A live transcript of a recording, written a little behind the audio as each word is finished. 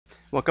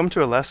Welcome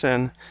to a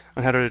lesson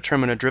on how to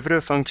determine a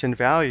derivative function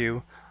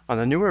value on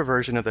the newer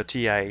version of the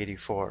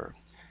TI84.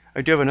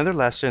 I do have another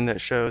lesson that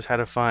shows how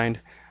to find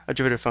a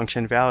derivative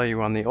function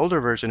value on the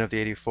older version of the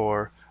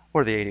 84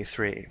 or the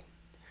 83.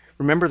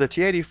 Remember, the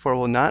TI84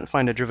 will not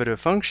find a derivative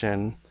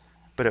function,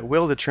 but it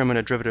will determine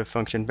a derivative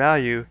function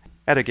value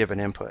at a given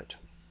input.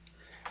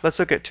 Let's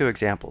look at two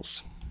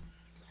examples.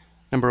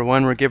 Number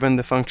one, we're given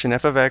the function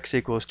f of x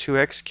equals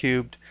 2x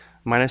cubed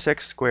minus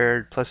x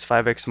squared plus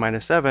 5x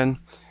minus 7,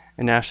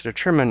 and asked to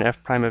determine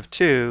f prime of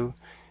 2,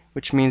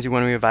 which means we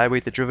want to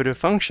evaluate the derivative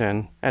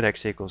function at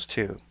x equals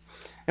 2.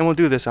 And we'll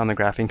do this on the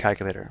graphing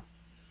calculator.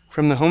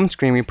 From the home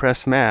screen, we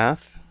press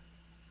Math.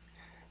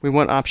 We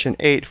want option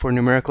 8 for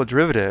numerical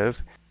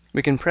derivative.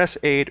 We can press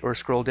 8 or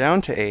scroll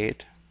down to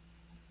 8.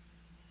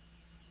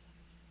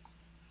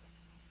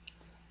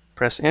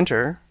 Press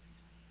Enter.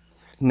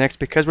 Next,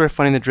 because we're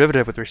finding the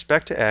derivative with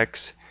respect to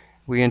x,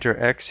 we enter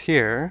x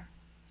here.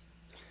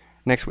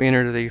 Next, we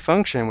enter the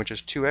function, which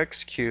is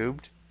 2x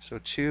cubed. So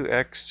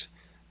 2x,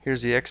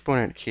 here's the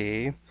exponent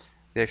key.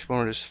 The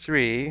exponent is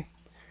 3.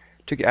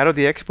 To get out of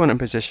the exponent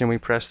position, we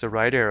press the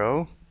right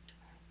arrow,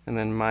 and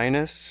then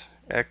minus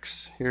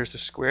x, here's the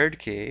squared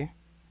key,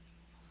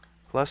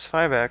 plus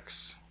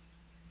 5x,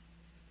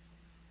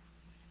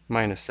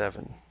 minus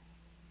 7.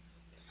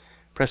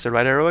 Press the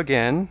right arrow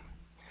again.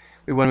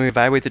 We want to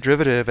evaluate the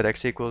derivative at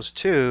x equals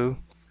 2,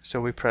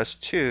 so we press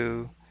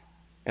 2,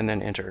 and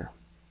then enter.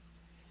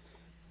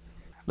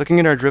 Looking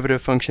at our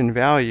derivative function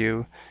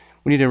value,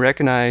 we need to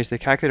recognize the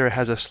calculator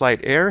has a slight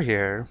error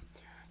here.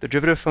 The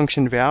derivative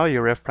function value,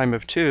 or f prime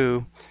of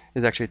 2,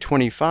 is actually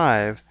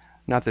 25,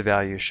 not the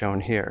value shown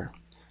here.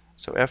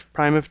 So f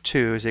prime of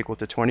 2 is equal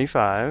to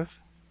 25.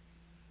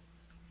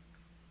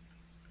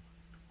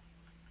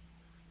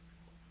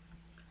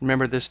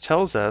 Remember, this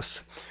tells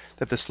us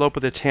that the slope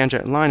of the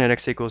tangent line at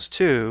x equals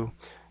 2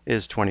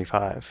 is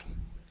 25.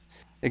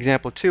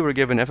 Example 2, we're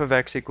given f of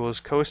x equals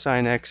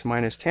cosine x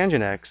minus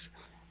tangent x,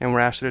 and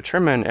we're asked to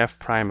determine f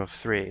prime of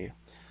 3.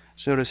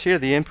 So notice here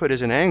the input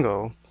is an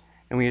angle,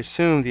 and we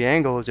assume the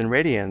angle is in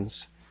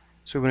radians.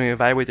 So we're going to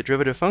evaluate the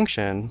derivative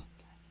function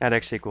at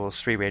x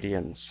equals 3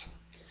 radians.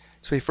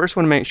 So we first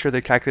want to make sure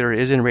the calculator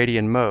is in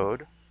radian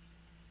mode.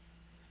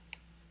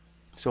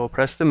 So we'll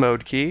press the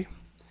mode key.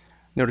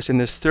 Notice in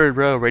this third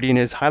row, radian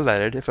is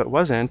highlighted. If it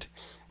wasn't,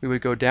 we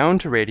would go down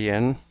to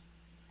radian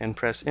and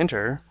press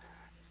enter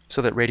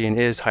so that radian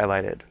is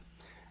highlighted.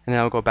 And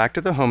now we'll go back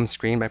to the home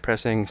screen by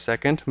pressing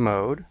second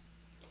mode.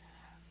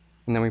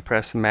 And then we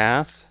press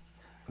Math.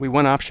 We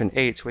want option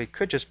 8, so we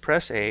could just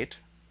press 8,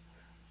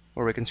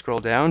 or we can scroll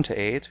down to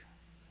 8.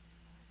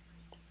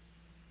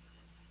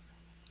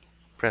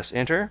 Press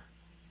enter.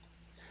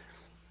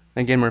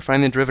 Again, we're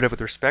finding the derivative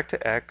with respect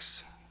to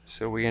x,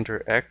 so we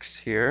enter x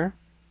here.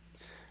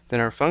 Then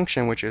our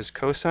function, which is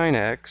cosine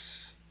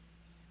x,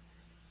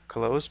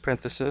 close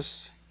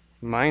parenthesis,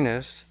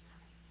 minus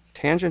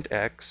tangent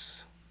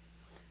x,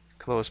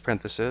 close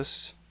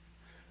parenthesis,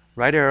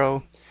 right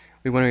arrow.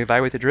 We want to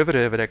evaluate the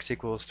derivative at x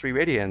equals 3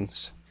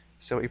 radians.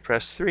 So we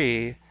press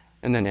 3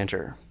 and then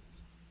enter.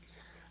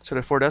 So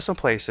to 4 decimal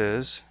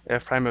places,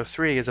 f prime of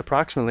 3 is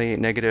approximately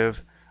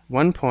negative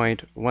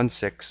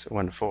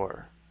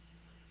 1.1614.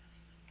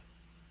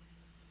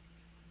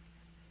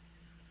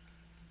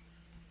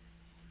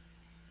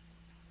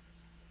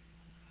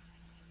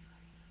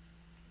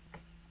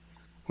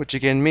 Which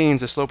again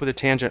means the slope of the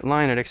tangent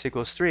line at x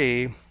equals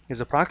 3 is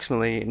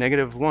approximately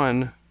negative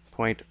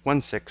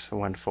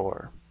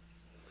 1.1614.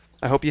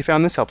 I hope you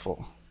found this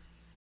helpful.